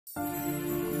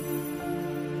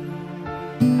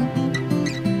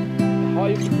How are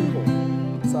you people?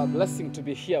 It's a blessing to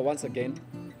be here once again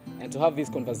and to have this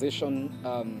conversation.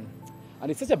 And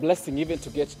it's such a blessing even to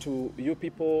get to you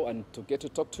people and to get to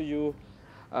talk to you.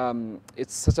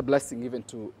 It's such a blessing even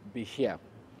to be here.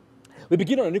 We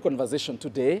begin on a new conversation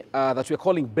today that we're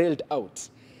calling Bailed Out.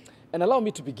 And allow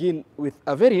me to begin with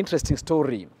a very interesting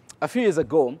story. A few years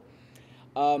ago,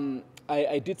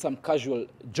 I did some casual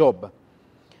job.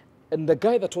 And the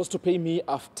guy that was to pay me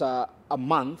after a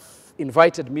month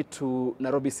invited me to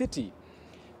Nairobi City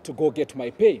to go get my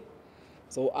pay.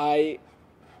 So I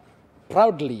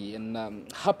proudly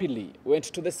and happily went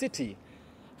to the city.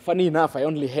 Funny enough, I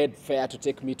only had fare to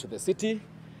take me to the city,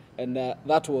 and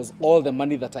that was all the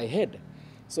money that I had.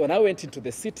 So when I went into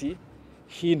the city,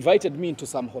 he invited me into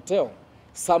some hotel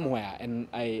somewhere, and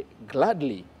I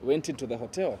gladly went into the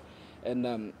hotel.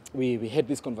 And we had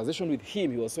this conversation with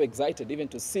him. He was so excited even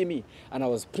to see me. And I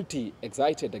was pretty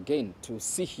excited again to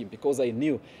see him because I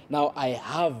knew now I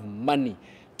have money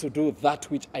to do that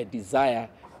which I desire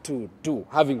to do.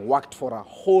 Having worked for a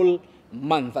whole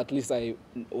month, at least I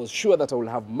was sure that I will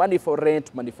have money for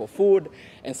rent, money for food,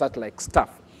 and such like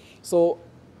stuff. So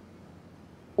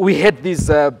we had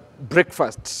this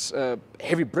breakfast,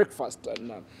 heavy breakfast,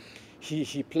 and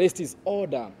he placed his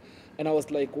order. And I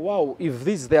was like, wow, if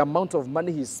this is the amount of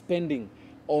money he's spending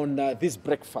on this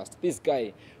breakfast, this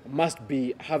guy must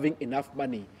be having enough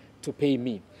money to pay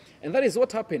me. And that is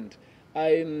what happened.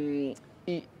 We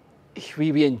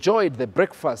enjoyed the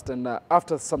breakfast, and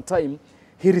after some time,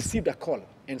 he received a call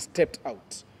and stepped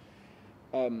out.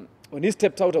 When he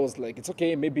stepped out, I was like, it's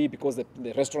okay, maybe because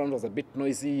the restaurant was a bit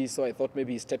noisy, so I thought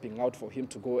maybe he's stepping out for him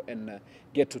to go and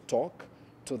get to talk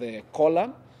to the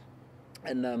caller.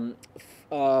 And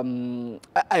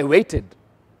I waited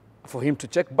for him to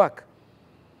check back.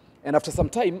 And after some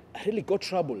time, I really got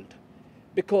troubled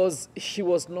because he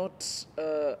was not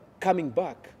coming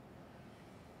back.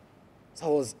 So I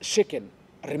was shaken.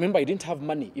 I remember I didn't have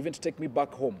money even to take me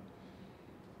back home.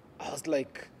 I was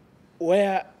like,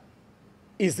 where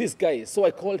is this guy? So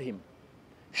I called him.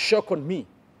 Shock on me.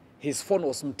 His phone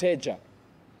was Mteja.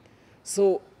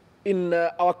 So in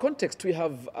our context, we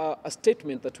have a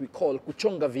statement that we call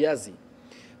kuchonga viazi.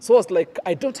 So I was like,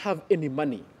 I don't have any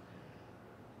money.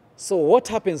 So what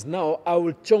happens now? I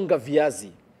will chonga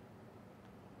viazi.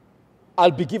 I'll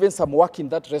be given some work in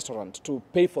that restaurant to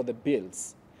pay for the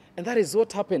bills. And that is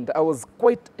what happened. I was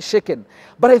quite shaken.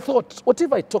 But I thought, what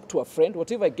if I talk to a friend? What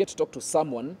if I get to talk to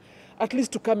someone, at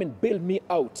least to come and bail me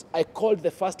out? I called the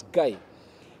first guy.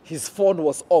 His phone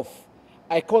was off.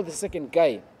 I called the second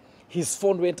guy. His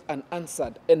phone went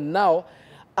unanswered. And now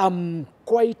I'm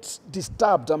quite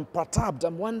disturbed. I'm perturbed.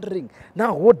 I'm wondering,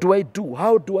 now what do I do?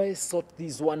 How do I sort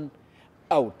this one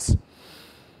out?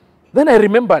 Then I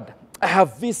remembered, I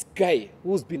have this guy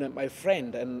who's been my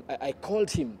friend, and I called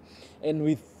him. And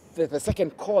with the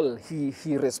second call, he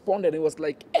responded. He was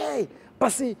like, hey,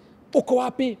 Basi, uko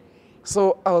wapi?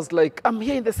 So I was like, I'm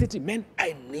here in the city. Man,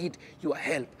 I need your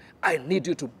help. I need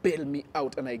you to bail me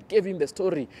out. And I gave him the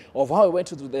story of how I went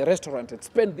to the restaurant and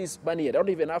spent this money. I don't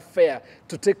even have fare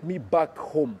to take me back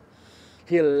home.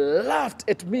 He laughed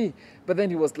at me, but then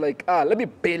he was like, let me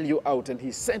bail you out. And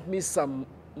he sent me some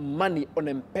money on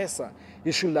M-Pesa.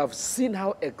 You should have seen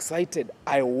how excited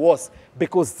I was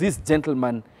because this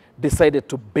gentleman decided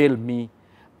to bail me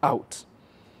out.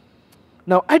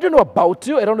 Now, I don't know about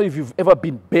you. I don't know if you've ever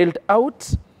been bailed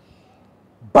out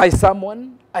by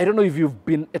someone. I don't know if you've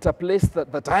been at a place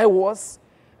that I was,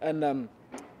 and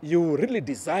you really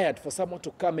desired for someone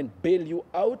to come and bail you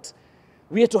out.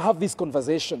 We had to have this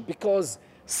conversation because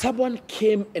someone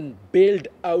came and bailed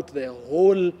out the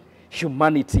whole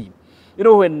humanity. You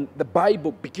know, when the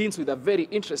Bible begins with a very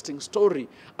interesting story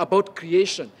about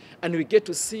creation, and we get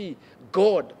to see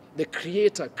God, the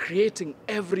Creator, creating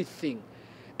everything.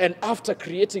 And after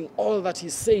creating all that, he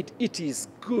said, it is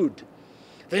good.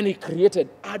 Then he created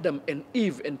Adam and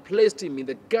Eve and placed him in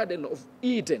the Garden of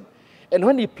Eden. And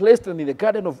when he placed them in the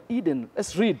Garden of Eden,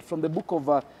 let's read from the book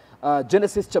of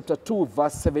Genesis chapter 2,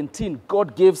 verse 17.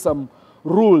 God gave some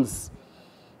rules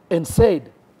and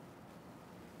said,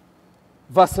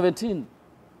 verse 17,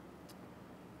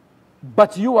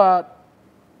 but you are,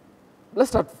 let's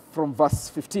start from verse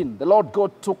 15. The Lord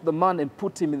God took the man and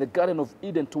put him in the Garden of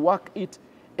Eden to work it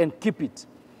and keep it.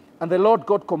 And the Lord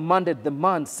God commanded the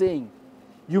man, saying,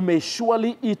 you may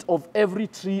surely eat of every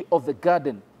tree of the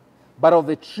garden, but of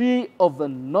the tree of the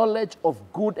knowledge of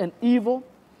good and evil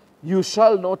you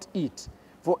shall not eat.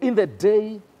 For in the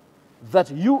day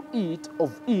that you eat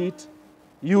of it,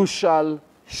 you shall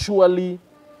surely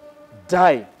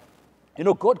die. You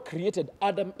know, God created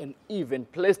Adam and Eve and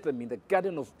placed them in the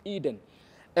Garden of Eden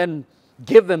and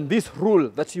gave them this rule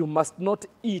that you must not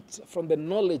eat from the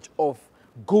knowledge of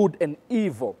good and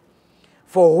evil.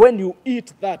 For when you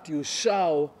eat that, you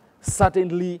shall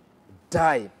certainly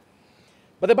die.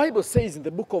 But the Bible says in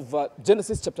the book of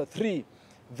Genesis chapter 3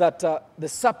 that the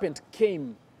serpent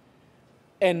came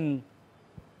and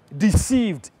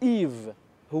deceived Eve,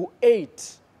 who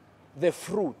ate the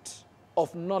fruit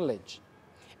of knowledge,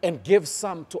 and gave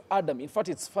some to Adam. In fact,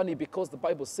 it's funny because the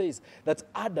Bible says that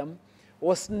Adam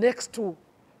was next to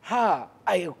her.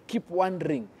 I keep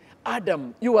wondering,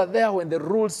 Adam, you were there when the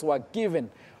rules were given.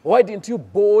 Why didn't you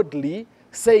boldly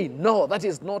say, no, that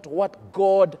is not what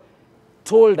God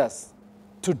told us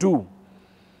to do?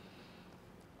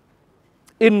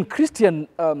 In Christian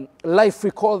life,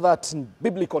 we call that, in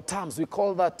biblical terms, we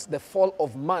call that the fall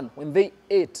of man. When they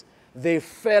ate, they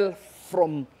fell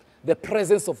from the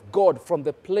presence of God, from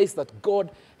the place that God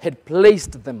had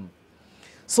placed them.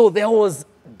 So there was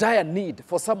dire need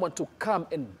for someone to come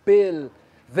and bail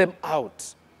them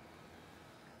out.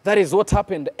 That is what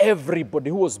happened. Everybody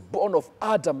who was born of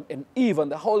Adam and Eve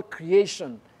and the whole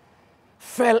creation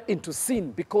fell into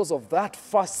sin because of that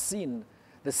first sin,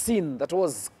 the sin that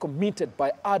was committed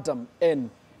by Adam and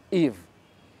Eve.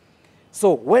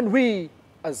 So when we,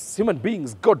 as human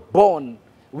beings, got born,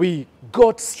 we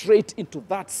got straight into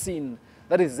that sin.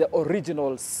 That is the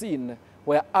original sin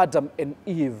where Adam and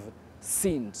Eve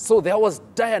sinned. So there was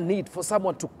dire need for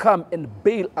someone to come and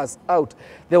bail us out.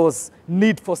 There was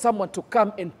need for someone to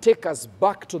come and take us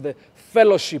back to the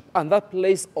fellowship and that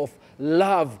place of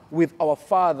love with our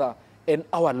Father and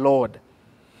our Lord.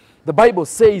 The Bible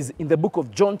says in the book of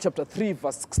John chapter 3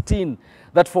 verse 16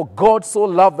 that for God so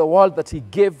loved the world that he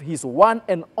gave his one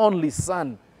and only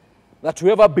Son, that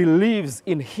whoever believes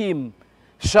in him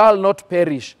shall not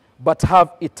perish but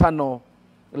have eternal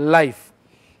life.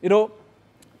 You know,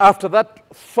 after that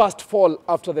first fall,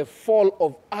 after the fall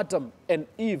of Adam and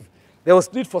Eve, there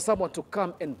was need for someone to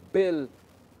come and bail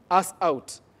us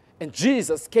out. And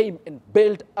Jesus came and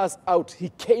bailed us out. He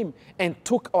came and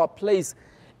took our place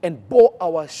and bore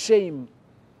our shame,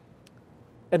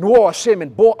 and wore our shame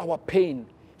and bore our pain.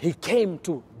 He came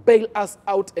to bail us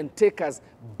out and take us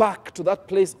back to that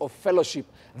place of fellowship,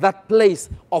 that place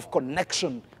of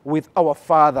connection with our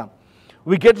Father.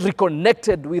 We get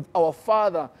reconnected with our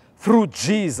Father through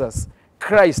Jesus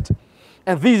Christ.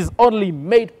 And this is only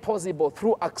made possible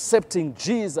through accepting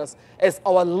Jesus as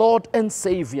our Lord and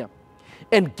Savior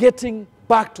and getting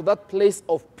back to that place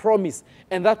of promise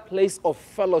and that place of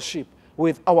fellowship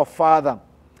with our Father.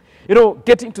 You know,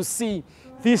 getting to see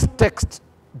this text,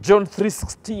 John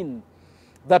 3:16,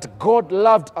 that God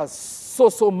loved us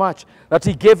so much that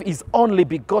he gave his only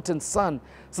begotten Son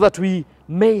so that we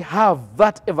may have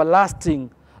that everlasting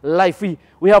life.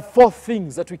 We have four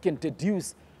things that we can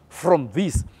deduce from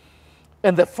this.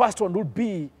 And the first one would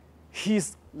be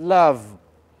his love.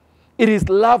 It is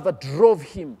love that drove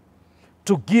him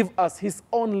to give us his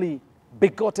only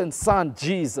begotten Son,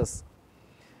 Jesus.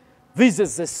 This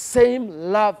is the same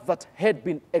love that had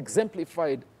been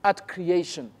exemplified at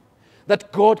creation,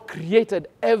 that God created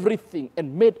everything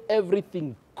and made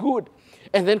everything good,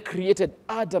 and then created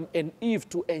Adam and Eve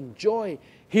to enjoy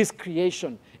his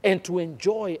creation and to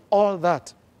enjoy all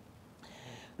that.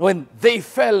 When they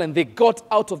fell and they got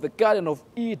out of the Garden of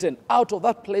Eden, out of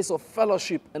that place of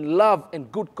fellowship and love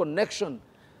and good connection,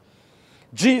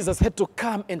 Jesus had to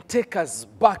come and take us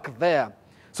back there.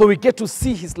 So we get to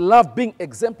see his love being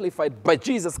exemplified by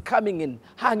Jesus coming and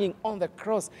hanging on the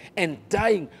cross and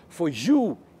dying for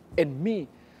you and me,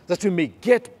 that we may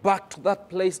get back to that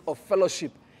place of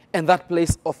fellowship and that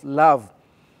place of love.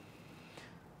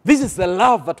 This is the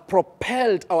love that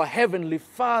propelled our Heavenly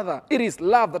Father. It is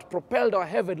love that propelled our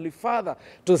Heavenly Father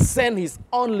to send his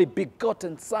only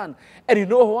begotten Son. And you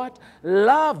know what?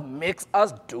 Love makes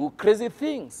us do crazy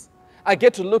things. I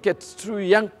get to look at two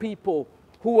young people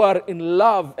who are in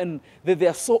love and they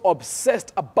are so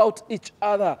obsessed about each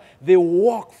other. They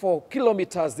walk for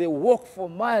kilometers, they walk for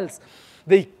miles,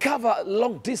 they cover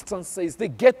long distances, they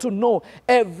get to know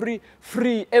every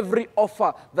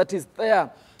offer that is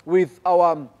there with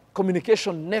our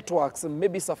communication networks and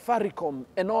maybe Safaricom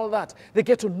and all that. They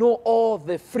get to know all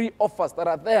the free offers that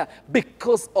are there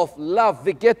because of love.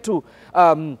 They get to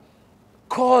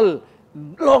call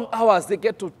long hours. They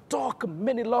get to talk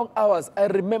many long hours. I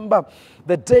remember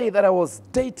the day that I was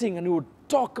dating and we would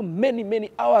talk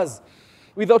many hours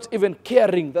without even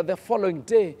caring that the following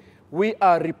day we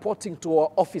are reporting to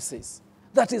our offices.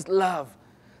 That is love.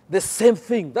 The same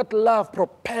thing. That love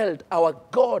propelled our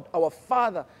God, our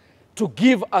Father, to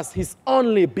give us his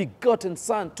only begotten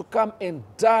Son to come and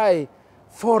die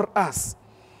for us.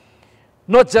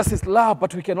 Not just his love,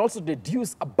 but we can also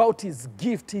deduce about his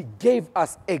gift. He gave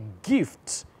us a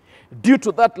gift. Due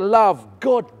to that love,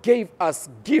 God gave us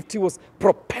gift. He was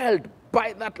propelled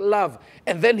by that love.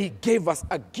 And then he gave us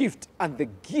a gift. And the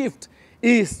gift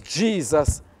is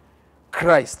Jesus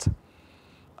Christ.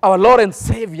 Our Lord and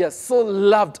Savior so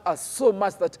loved us so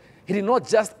much that he did not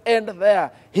just end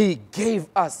there. He gave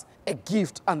us a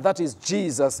gift, and that is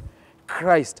Jesus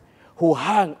Christ, who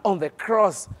hung on the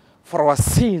cross for our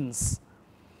sins.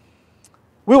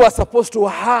 We were supposed to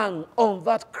hang on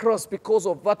that cross because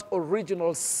of that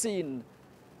original sin.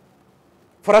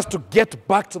 For us to get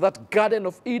back to that Garden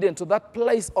of Eden, to that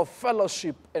place of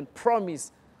fellowship and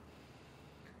promise.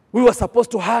 We were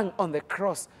supposed to hang on the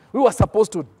cross. We were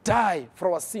supposed to die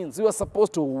for our sins. We were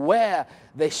supposed to wear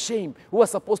the shame. We were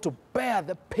supposed to bear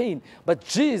the pain. But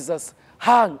Jesus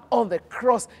hung on the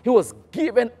cross. He was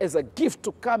given as a gift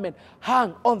to come and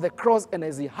hang on the cross. And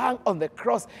as he hung on the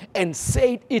cross and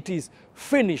said, "It is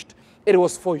finished," it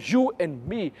was for you and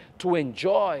me to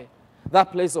enjoy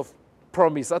that place of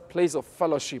promise, that place of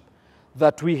fellowship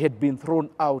that we had been thrown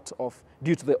out of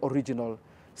due to the original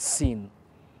sin.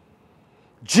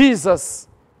 Jesus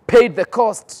paid the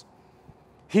cost.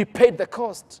 He paid the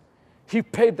cost. He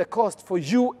paid the cost for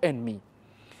you and me.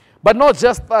 But not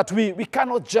just that, we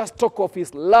cannot just talk of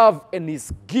his love and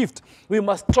his gift. We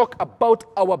must talk about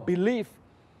our belief.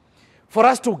 For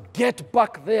us to get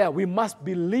back there, we must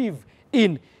believe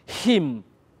in him.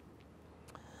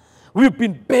 We've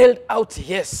been bailed out,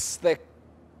 yes. The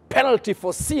penalty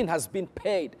for sin has been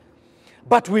paid.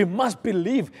 But we must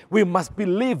believe. We must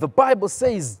believe. The Bible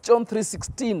says, John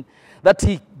 3:16, that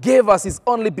he gave us his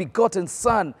only begotten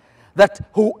Son, that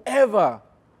whoever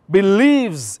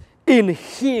believes in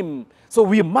him. So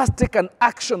we must take an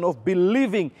action of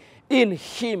believing in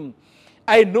him.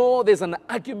 I know there's an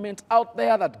argument out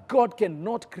there that God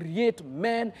cannot create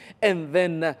men and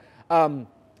then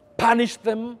punish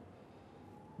them.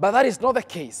 But that is not the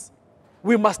case.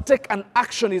 We must take an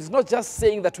action. It's not just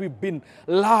saying that we've been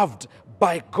loved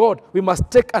by God. We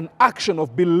must take an action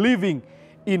of believing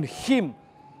in him.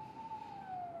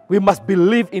 We must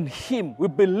believe in him. We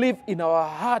believe in our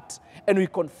heart and we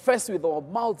confess with our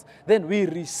mouths. Then we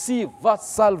receive that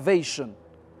salvation.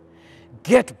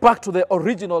 Get back to the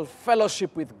original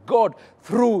fellowship with God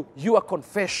through your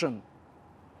confession.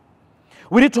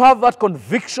 We need to have that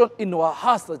conviction in our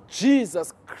hearts that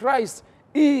Jesus Christ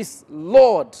is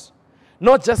Lord.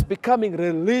 Not just becoming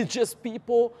religious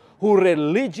people who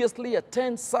religiously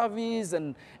attend service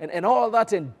and all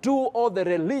that and do all the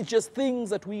religious things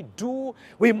that we do.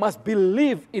 We must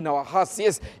believe in our hearts.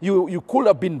 Yes, you could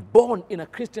have been born in a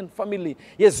Christian family.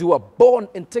 Yes, you were born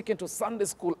and taken to Sunday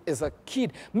school as a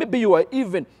kid. Maybe you were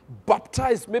even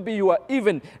baptized. Maybe you were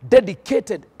even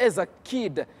dedicated as a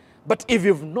kid. But if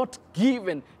you've not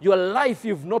given your life,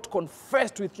 you've not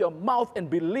confessed with your mouth and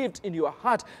believed in your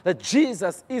heart that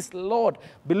Jesus is Lord,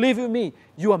 believe you me,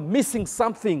 you are missing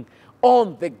something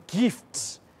on the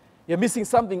gift. You're missing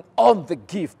something on the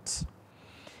gift.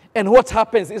 And what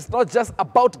happens is not just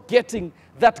about getting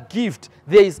that gift.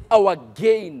 There is our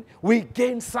gain. We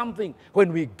gain something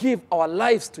when we give our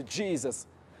lives to Jesus.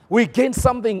 We gain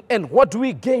something, and what do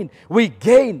we gain? We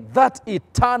gain that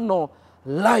eternal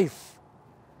life.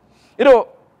 You know,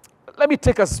 let me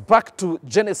take us back to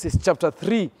Genesis chapter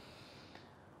 3,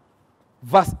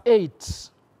 verse 8.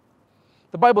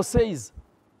 The Bible says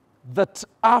that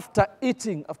after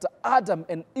Adam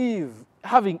and Eve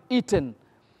having eaten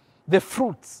the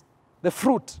fruit, the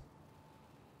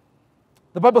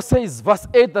Bible says, verse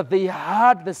 8, that they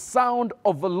heard the sound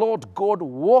of the Lord God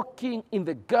walking in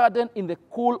the garden in the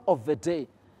cool of the day.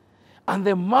 And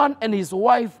the man and his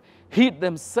wife hid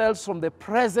themselves from the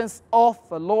presence of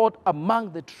the Lord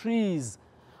among the trees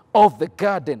of the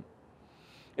garden.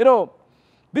 You know,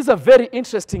 this is a very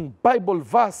interesting Bible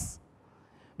verse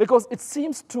because it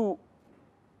seems to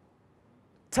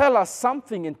tell us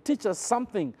something and teach us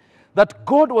something, that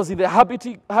God was in the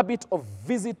habit of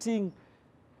visiting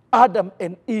Adam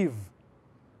and Eve.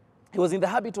 He was in the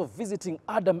habit of visiting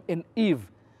Adam and Eve.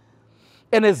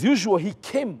 And as usual, he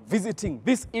came visiting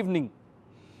this evening.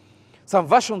 Some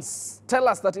versions tell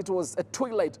us that it was at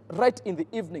twilight, right in the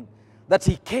evening, that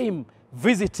he came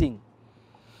visiting.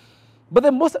 But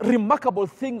the most remarkable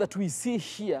thing that we see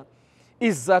here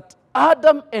is that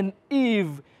Adam and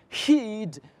Eve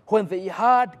hid when they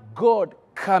heard God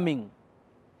coming.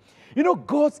 You know,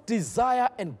 God's desire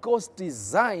and God's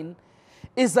design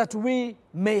is that we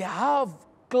may have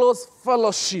close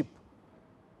fellowship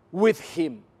with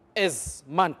him as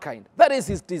mankind. That is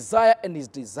his desire and his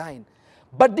design.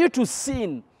 But due to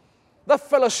sin, that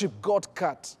fellowship got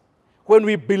cut. when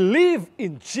we believe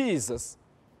in Jesus,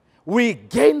 we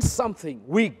gain something.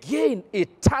 We gain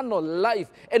eternal life,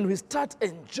 and we start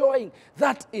enjoying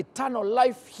that eternal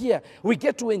life here. We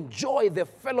get to enjoy the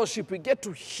fellowship. We get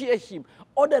to hear him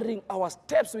ordering our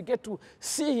steps. We get to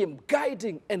see him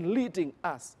guiding and leading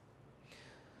us.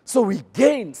 So we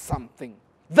gain something.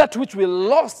 That which we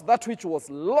lost, that which was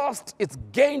lost, it's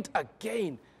gained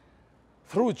again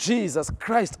through Jesus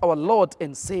Christ, our Lord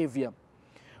and Savior.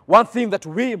 One thing that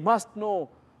we must know,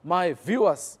 my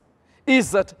viewers,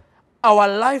 is that our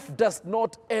life does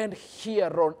not end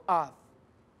here on earth.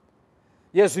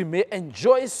 Yes, we may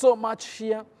enjoy so much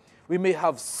here. We may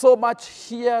have so much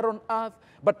here on earth,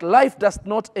 but life does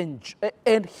not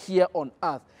end here on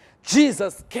earth.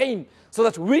 Jesus came so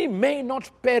that we may not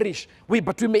perish,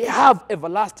 but we may have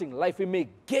everlasting life. We may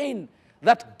gain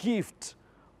that gift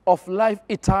of life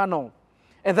eternal.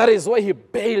 And that is why he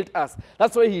bailed us.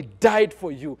 That's why he died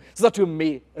for you, so that you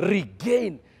may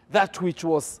regain that which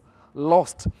was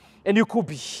lost. And you could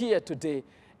be here today,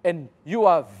 and you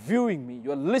are viewing me,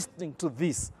 you are listening to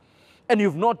this, and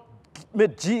you've not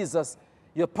made Jesus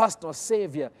your personal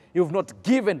Savior. You've not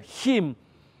given him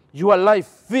your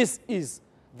life. This is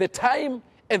the time,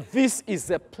 and this is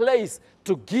the place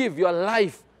to give your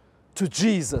life to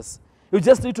Jesus. You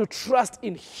just need to trust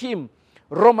in him.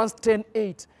 Romans 10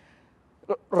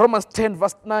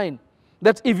 verse 9,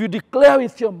 that if you declare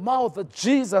with your mouth that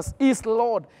Jesus is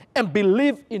Lord and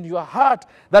believe in your heart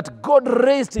that God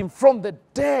raised him from the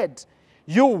dead,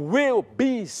 you will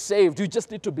be saved. You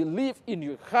just need to believe in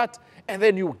your heart, and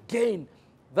then you gain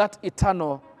that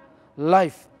eternal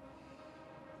life.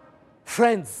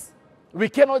 Friends, we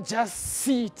cannot just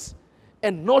sit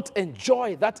and not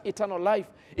enjoy that eternal life.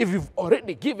 If we've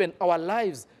already given our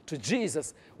lives to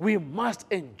Jesus, we must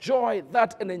enjoy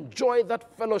that and enjoy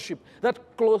that fellowship,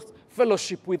 that close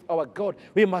fellowship with our God.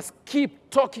 We must keep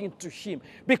talking to him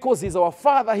because he's our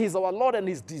Father, he's our Lord, and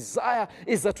his desire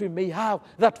is that we may have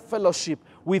that fellowship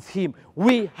with him.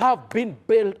 We have been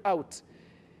bailed out.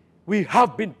 We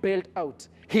have been bailed out.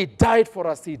 He died for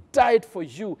us. He died for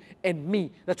you and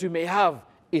me that we may have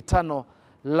eternal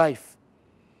life.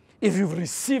 If you've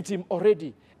received him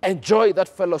already, enjoy that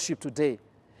fellowship today.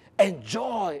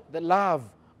 Enjoy the love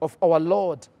of our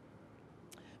Lord,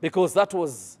 because that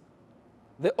was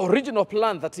the original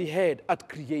plan that he had at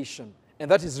creation, and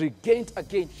that is regained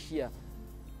again here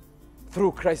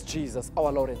through Christ Jesus,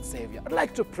 our Lord and Savior. I'd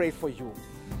like to pray for you.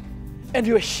 And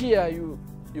you're here,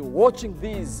 you're watching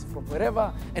this from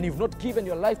wherever, and you've not given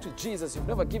your life to Jesus. You've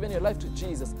never given your life to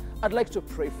Jesus. I'd like to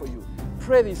pray for you.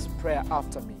 Pray this prayer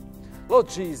after me. Lord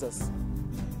Jesus,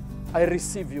 I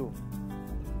receive you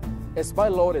as my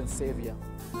Lord and Savior.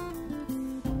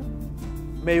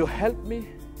 May you help me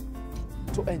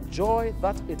to enjoy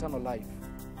that eternal life.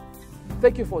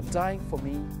 Thank you for dying for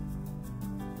me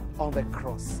on the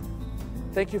cross.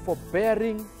 Thank you for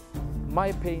bearing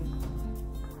my pain.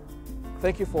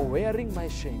 Thank you for wearing my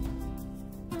shame.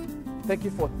 Thank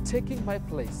you for taking my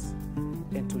place.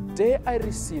 And today I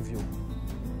receive you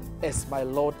as my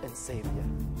Lord and Savior.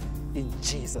 In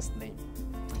Jesus' name.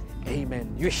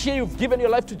 Amen. You're here, you've given your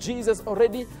life to Jesus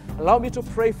already. Allow me to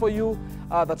pray for you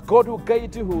that God will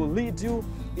guide you, who will lead you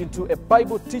into a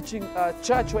Bible teaching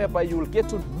church whereby you will get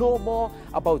to know more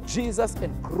about Jesus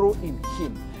and grow in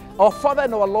him. Our Father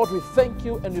and our Lord, we thank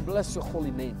you and we bless your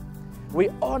holy name. We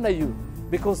honor you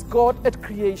because God at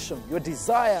creation, your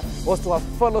desire was to have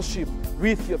fellowship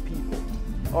with your people.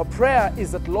 Our prayer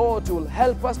is that, Lord, you will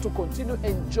help us to continue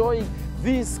enjoying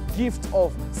this gift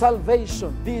of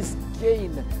salvation, this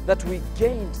gain that we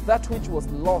gained, that which was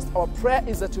lost. Our prayer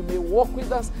is that you may walk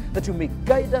with us, that you may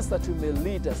guide us, that you may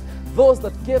lead us. Those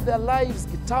that gave their lives,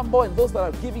 Gitau, and those that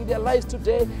are giving their lives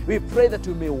today, we pray that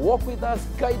you may walk with us,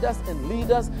 guide us, and lead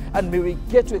us, and may we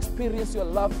get to experience your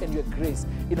love and your grace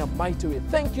in a mighty way.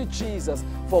 Thank you, Jesus,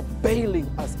 for bailing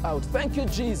us out. Thank you,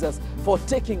 Jesus, for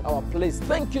taking our place.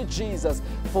 Thank you, Jesus,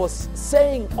 for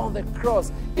saying on the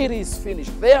cross, it is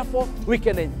finished. Therefore, we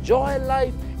can enjoy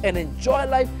life and enjoy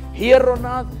life here on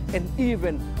earth and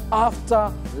even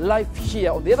after life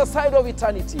here. On the other side of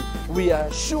eternity, we are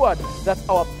assured that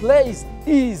our place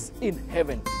is in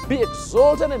heaven. Be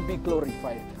exalted and be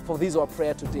glorified. For this is our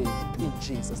prayer today in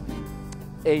Jesus' name.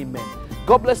 Amen.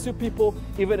 God bless you people,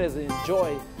 even as you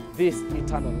enjoy this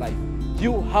eternal life.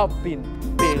 You have been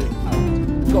bailed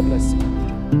out. God bless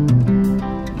you.